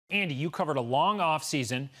Andy, you covered a long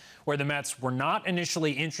offseason where the Mets were not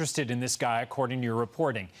initially interested in this guy, according to your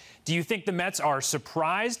reporting. Do you think the Mets are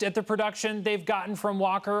surprised at the production they've gotten from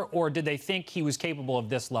Walker, or did they think he was capable of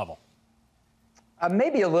this level?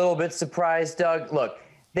 Maybe a little bit surprised, Doug. Look,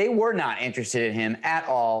 they were not interested in him at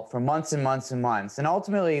all for months and months and months. And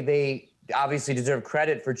ultimately, they obviously deserve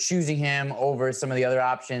credit for choosing him over some of the other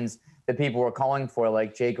options that people were calling for,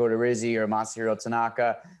 like Jake Odorizzi or Masahiro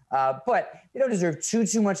Tanaka. But they don't deserve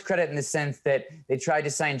too much credit in the sense that they tried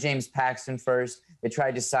to sign James Paxton first. They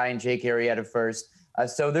tried to sign Jake Arrieta first.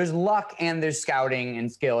 So there's luck and there's scouting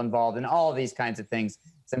and skill involved in all of these kinds of things,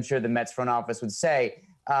 as I'm sure the Mets front office would say.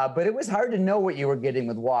 But it was hard to know what you were getting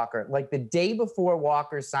with Walker. Like the day before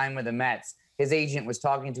Walker signed with the Mets, his agent was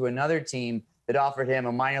talking to another team that offered him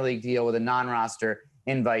a minor league deal with a non-roster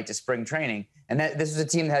invite to spring training. And this was a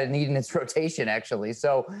team that had a need in its rotation, actually.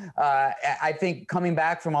 So I think coming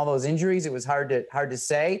back from all those injuries, it was hard to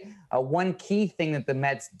say. One key thing that the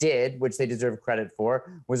Mets did, which they deserve credit for,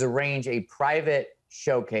 was arrange a private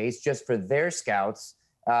showcase just for their scouts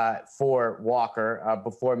for Walker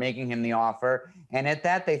before making him the offer. And at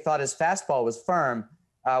that, they thought his fastball was firm,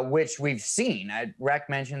 which we've seen. Rec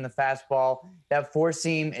mentioned the fastball. That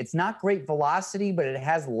four-seam, it's not great velocity, but it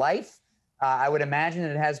has life. I would imagine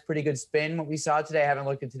it has pretty good spin, what we saw today. I haven't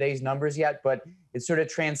looked at today's numbers yet, but it sort of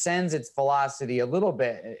transcends its velocity a little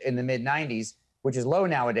bit in the mid-90s, which is low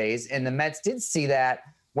nowadays. And the Mets did see that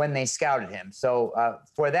when they scouted him. So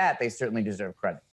for that, they certainly deserve credit.